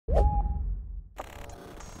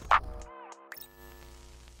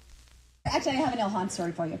Actually, I have an Ilhan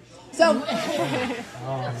story for you. So,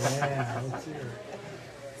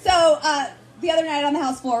 the other night on the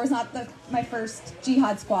House floor was not my first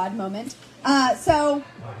jihad squad moment. So,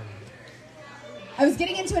 I was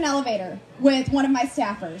getting into an elevator with one of my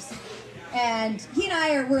staffers. And he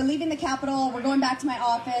and we're leaving the Capitol, we're going back to my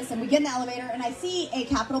office, and we get in the elevator, and I see a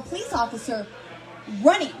Capitol police officer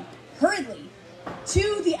running hurriedly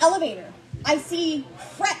to the elevator. I see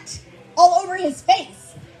fret all over his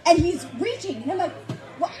face, and he's reaching, and I'm like,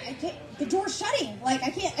 what? The door's shutting, like, I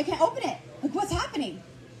can't open it. Like, what's happening?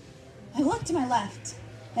 I look to my left,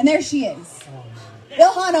 and there she is,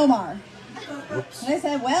 Ilhan Omar. Oops. And I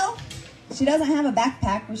said, well, she doesn't have a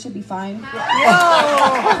backpack. We should be fine.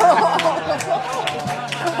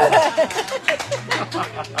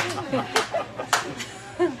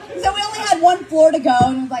 So we only had one floor to go,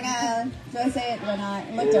 and I was like, do I say it or not?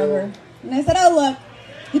 I looked over, and I said, oh, look,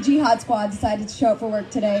 the Jihad Squad decided to show up for work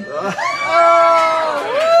today.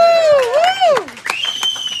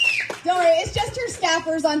 Don't worry, it's just her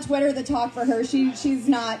staffers on Twitter that talk for her. She's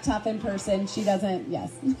not tough in person. She doesn't,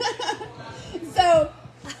 yes. So...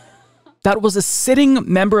 That was a sitting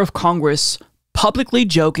member of Congress publicly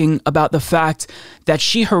joking about the fact that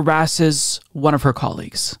she harasses one of her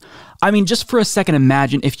colleagues. I mean, just for a second,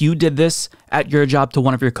 imagine if you did this at your job to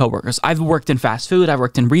one of your coworkers. I've worked in fast food, I've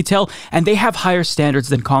worked in retail, and they have higher standards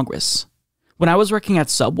than Congress. When I was working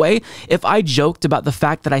at Subway, if I joked about the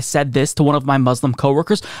fact that I said this to one of my Muslim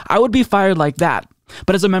coworkers, I would be fired like that.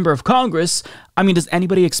 But as a member of Congress, I mean, does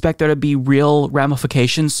anybody expect there to be real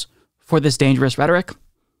ramifications for this dangerous rhetoric?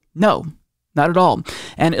 No, not at all.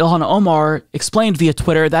 And Ilhan Omar explained via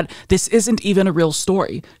Twitter that this isn't even a real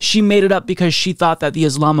story. She made it up because she thought that the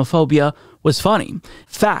Islamophobia was funny.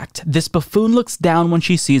 Fact, this buffoon looks down when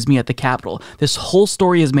she sees me at the Capitol. This whole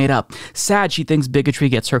story is made up. Sad she thinks bigotry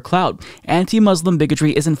gets her clout. Anti-Muslim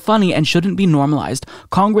bigotry isn't funny and shouldn't be normalized.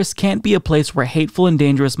 Congress can't be a place where hateful and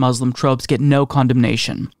dangerous Muslim tropes get no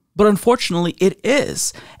condemnation. But unfortunately, it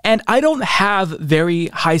is. And I don't have very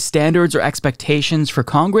high standards or expectations for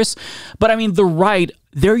Congress, but I mean, the right,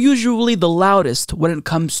 they're usually the loudest when it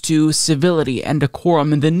comes to civility and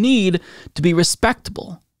decorum and the need to be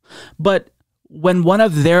respectable. But when one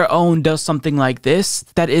of their own does something like this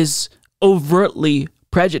that is overtly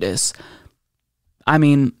prejudice, I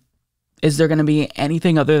mean, is there going to be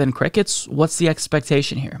anything other than crickets? What's the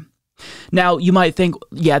expectation here? Now, you might think,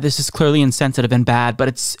 yeah, this is clearly insensitive and bad, but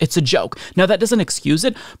it's a joke. Now, that doesn't excuse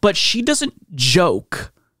it, but she doesn't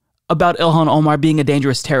joke about Ilhan Omar being a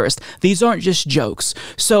dangerous terrorist. These aren't just jokes.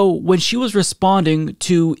 So when she was responding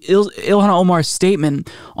to Ilhan Omar's statement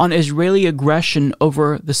on Israeli aggression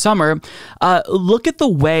over the summer, look at the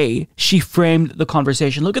way she framed the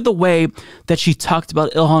conversation. Look at the way that she talked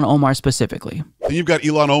about Ilhan Omar specifically. Then you've got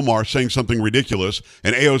Ilhan Omar saying something ridiculous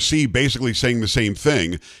and AOC basically saying the same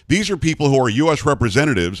thing. These are people who are U.S.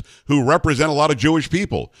 representatives who represent a lot of Jewish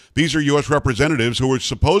people. These are U.S. representatives who are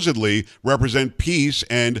supposedly represent peace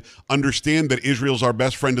and understand that Israel's our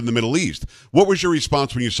best friend in the Middle East. What was your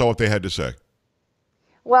response when you saw what they had to say?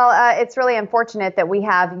 Well, it's really unfortunate that we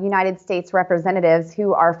have United States representatives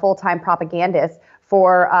who are full-time propagandists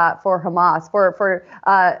for Hamas, for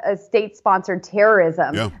state-sponsored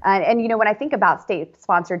terrorism. Yeah. And, you know, when I think about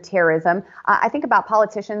state-sponsored terrorism, I think about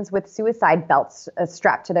politicians with suicide belts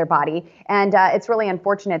strapped to their body. And it's really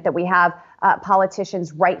unfortunate that we have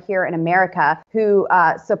politicians right here in America who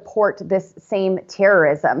support this same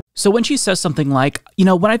terrorism. So when she says something like, you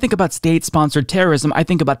know, when I think about state-sponsored terrorism, I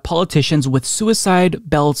think about politicians with suicide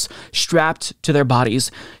belts strapped to their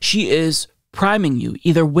bodies, she is priming you,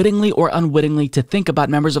 either wittingly or unwittingly, to think about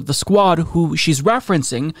members of the squad who she's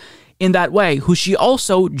referencing in that way, who she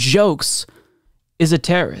also jokes is a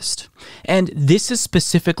terrorist. And this is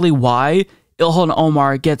specifically why Ilhan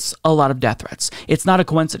Omar gets a lot of death threats. It's not a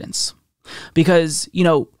coincidence. Because, you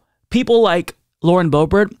know, people like Lauren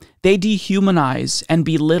Boebert, they dehumanize and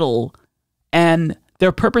belittle, and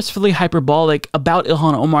they're purposefully hyperbolic about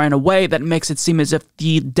Ilhan Omar in a way that makes it seem as if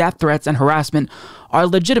the death threats and harassment are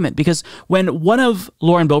legitimate. Because when one of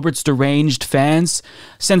Lauren Boebert's deranged fans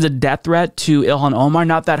sends a death threat to Ilhan Omar,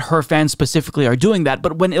 not that her fans specifically are doing that,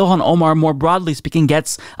 but when Ilhan Omar, more broadly speaking,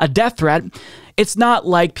 gets a death threat, it's not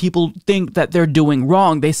like people think that they're doing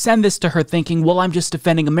wrong. They send this to her thinking, well, I'm just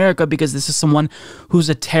defending America because this is someone who's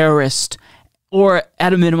a terrorist, or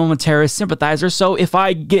at a minimum a terrorist sympathizer. So if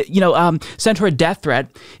I get, send her a death threat,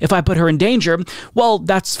 if I put her in danger, well,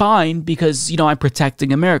 that's fine because, I'm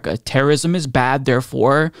protecting America. Terrorism is bad.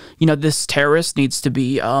 Therefore, this terrorist needs to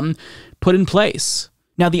be put in place.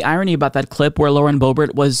 Now, the irony about that clip where Lauren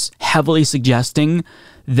Boebert was heavily suggesting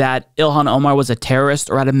that Ilhan Omar was a terrorist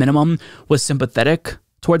or at a minimum was sympathetic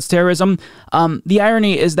towards terrorism. The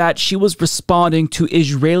irony is that she was responding to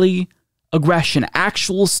Israeli aggression,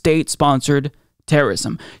 actual state-sponsored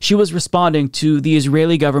terrorism. She was responding to the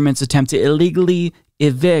Israeli government's attempt to illegally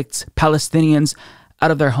evict Palestinians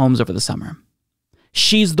out of their homes over the summer.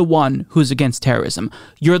 She's the one who's against terrorism.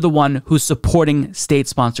 You're the one who's supporting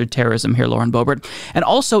state-sponsored terrorism here, Lauren Boebert. And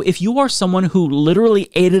also, if you are someone who literally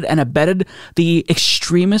aided and abetted the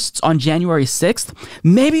extremists on January 6th,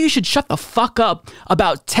 maybe you should shut the fuck up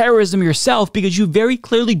about terrorism yourself, because you very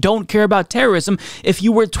clearly don't care about terrorism if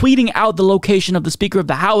you were tweeting out the location of the Speaker of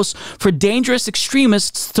the House for dangerous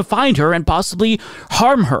extremists to find her and possibly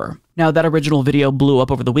harm her. Now, that original video blew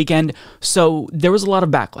up over the weekend, so there was a lot of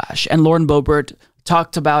backlash, and Lauren Boebert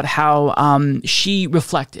talked about how she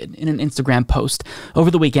reflected in an Instagram post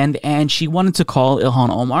over the weekend, and she wanted to call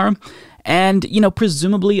Ilhan Omar and,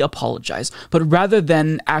 presumably apologize. But rather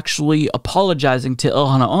than actually apologizing to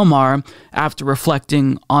Ilhan Omar after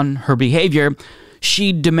reflecting on her behavior,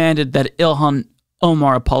 she demanded that Ilhan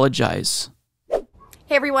Omar apologize.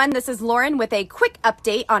 Hey everyone, this is Lauren with a quick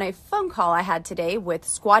update on a phone call I had today with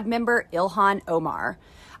squad member Ilhan Omar.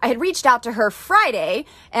 I had reached out to her Friday,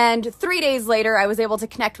 and 3 days later I was able to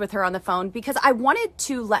connect with her on the phone because I wanted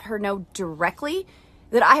to let her know directly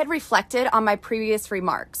that I had reflected on my previous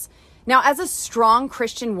remarks. Now, as a strong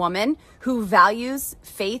Christian woman who values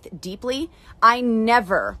faith deeply, I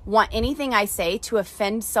never want anything I say to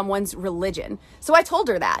offend someone's religion. So I told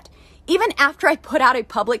her that, even after I put out a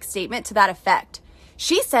public statement to that effect.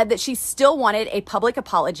 She said that she still wanted a public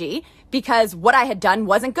apology because what I had done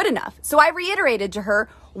wasn't good enough. So I reiterated to her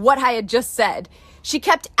what I had just said. She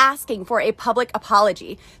kept asking for a public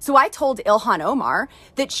apology. So I told Ilhan Omar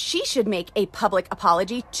that she should make a public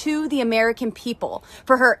apology to the American people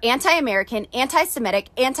for her anti-American, anti-Semitic,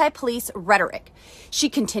 anti-police rhetoric. She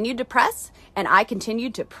continued to press, and I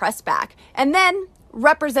continued to press back. And then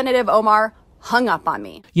Representative Omar hung up on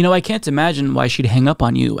me. I can't imagine why she'd hang up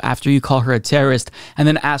on you after you call her a terrorist and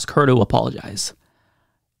then ask her to apologize.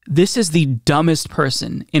 This is the dumbest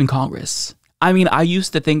person in Congress. I mean, I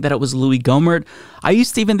used to think that it was Louis Gohmert. I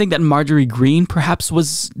used to even think that Marjorie Greene perhaps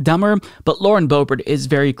was dumber, but Lauren Boebert is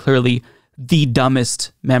very clearly the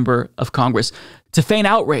dumbest member of Congress. To feign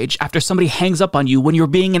outrage after somebody hangs up on you when you're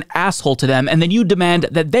being an asshole to them and then you demand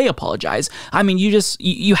that they apologize. I mean,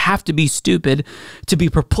 you have to be stupid to be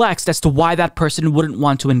perplexed as to why that person wouldn't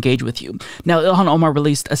want to engage with you. Now, Ilhan Omar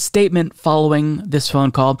released a statement following this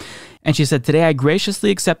phone call, and she said, "Today I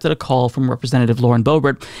graciously accepted a call from Representative Lauren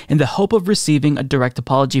Boebert in the hope of receiving a direct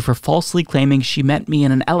apology for falsely claiming she met me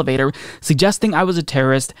in an elevator, suggesting I was a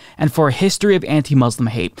terrorist, and for a history of anti-Muslim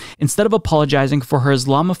hate. Instead of apologizing for her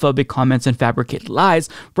Islamophobic comments and fabricated lies,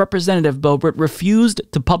 Representative Boebert refused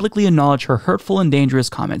to publicly acknowledge her hurtful and dangerous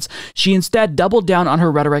comments. She instead doubled down on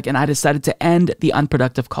her rhetoric, and I decided to end the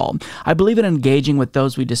unproductive call. I believe in engaging with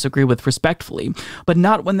those we disagree with respectfully, but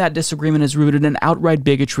not when that disagreement is rooted in outright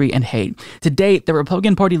bigotry and hate. To date, the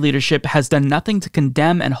Republican Party leadership has done nothing to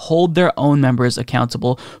condemn and hold their own members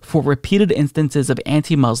accountable for repeated instances of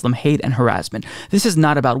anti-Muslim hate and harassment. This is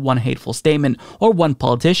not about one hateful statement or one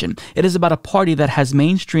politician. It is about a party that has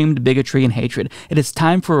mainstreamed bigotry and hatred. It is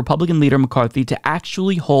time for Republican leader McCarthy to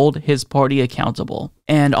actually hold his party accountable."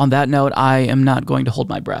 And on that note, I am not going to hold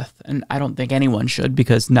my breath, and I don't think anyone should,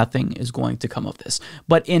 because nothing is going to come of this.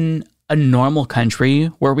 But in a normal country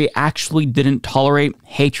where we actually didn't tolerate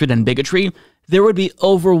hatred and bigotry, there would be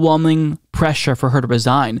overwhelming pressure for her to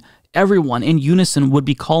resign. Everyone in unison would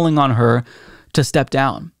be calling on her to step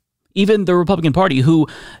down. Even the Republican Party, who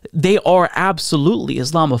they are absolutely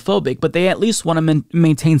Islamophobic, but they at least want to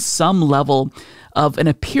maintain some level of an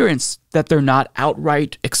appearance that they're not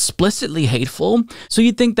outright explicitly hateful. So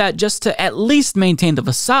you'd think that just to at least maintain the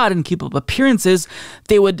facade and keep up appearances,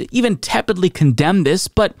 they would even tepidly condemn this.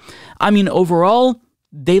 But I mean, overall,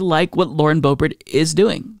 they like what Lauren Boebert is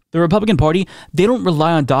doing. The Republican Party, they don't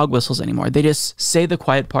rely on dog whistles anymore. They just say the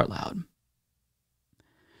quiet part loud.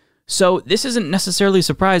 So this isn't necessarily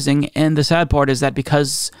surprising, and the sad part is that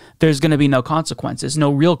because there's going to be no consequences,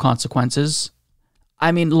 no real consequences,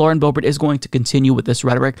 I mean, Lauren Boebert is going to continue with this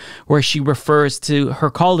rhetoric where she refers to her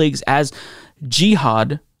colleagues as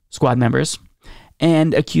jihad squad members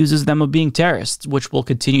and accuses them of being terrorists, which will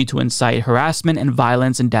continue to incite harassment and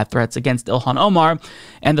violence and death threats against Ilhan Omar,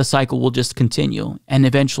 and the cycle will just continue. And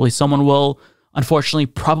eventually someone will, unfortunately,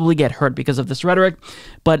 probably get hurt because of this rhetoric,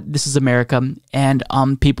 but this is America, and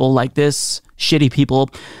people like this, shitty people,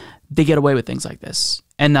 they get away with things like this.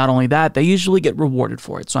 And not only that, they usually get rewarded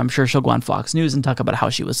for it. So I'm sure she'll go on Fox News and talk about how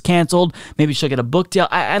she was canceled. Maybe she'll get a book deal.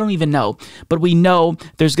 I don't even know. But we know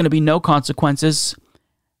there's going to be no consequences,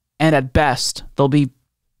 and at best, they'll be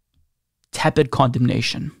tepid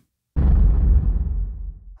condemnation.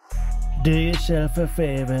 Do yourself a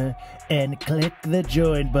favor and click the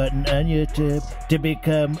join button on YouTube to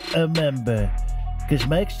become a member. Because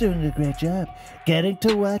Mike's doing a great job. Getting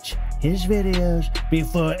to watch his videos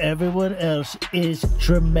before everyone else is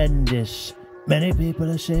tremendous. Many people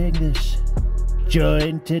are saying this.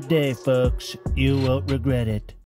 Join today, folks. You won't regret it.